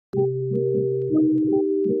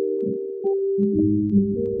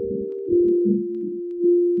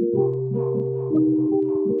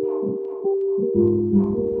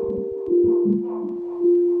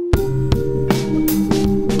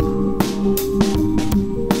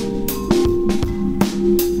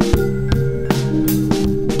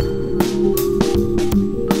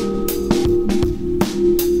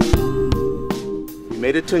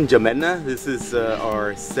to N'Djamena. This is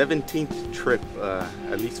our 17th trip,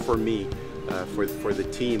 at least for me, for the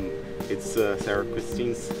team. It's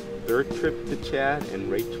Sara-Christine's third trip to Chad and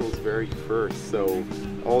Rachael's very first. So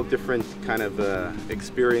all different kind of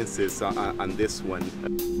experiences on this one.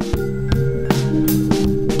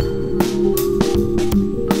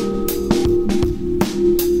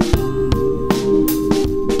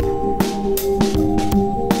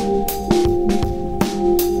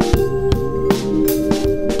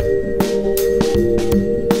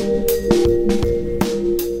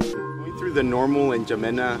 The normal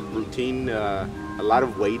N'Djamena routine, a lot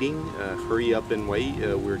of waiting, hurry up and wait.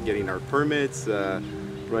 We're getting our permits,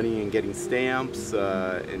 running and getting stamps,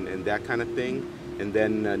 and that kind of thing. And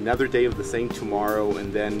then another day of the same tomorrow,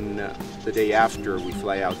 and then the day after we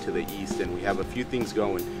fly out to the east, and we have a few things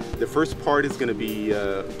going. The first part is going to be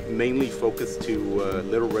mainly focused to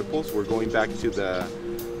Little Ripples. We're going back to the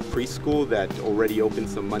preschool that already opened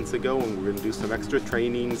some months ago, and we're going to do some extra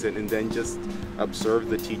trainings and then just observe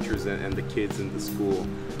the teachers and the kids in the school.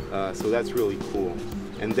 So that's really cool.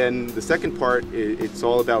 And then the second part, it's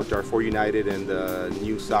all about Darfur United and the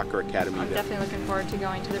new soccer academy. I'm definitely looking forward to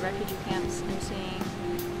going to the refugee camps and seeing,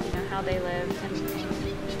 how they live and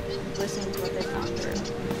listening to what they've gone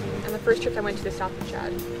through. And the first trip I went to the south of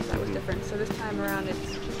Chad, so that was different. So this time around,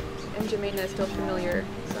 N'Djamena is still familiar,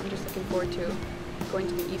 so I'm just looking forward to going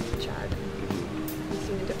to the east of Chad and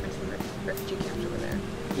seeing the difference in the refugee camps over there.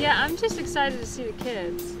 Yeah, I'm just excited to see the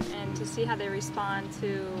kids and to see how they respond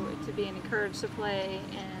to being encouraged to play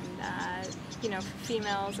and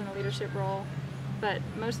females in a leadership role, but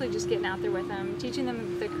mostly just getting out there with them, teaching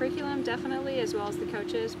them the curriculum definitely as well as the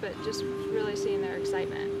coaches, but just really seeing their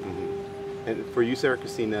excitement. And for you,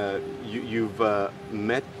 Sara-Christine, you've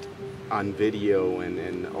met on video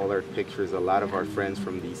and all our pictures a lot of our friends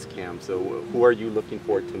from these camps. So who are you looking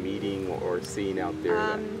forward to meeting or seeing out there?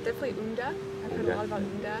 Definitely Unda. I've heard a lot about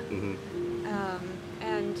Unda.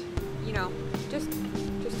 And just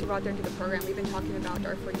to go out there and do the program. We've been talking about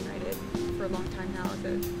Darfur United for a long time now.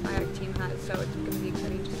 The iACT team has, so it's going to be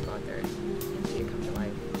exciting just to go out there and see it come to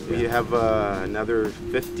life. We have another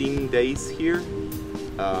 15 days here.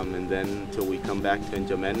 And then until we come back to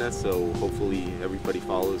N'Djamena, so hopefully everybody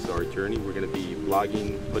follows our journey. We're going to be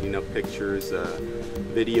vlogging, putting up pictures,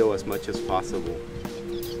 video as much as possible.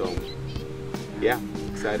 So yeah,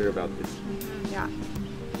 excited about this. Yeah.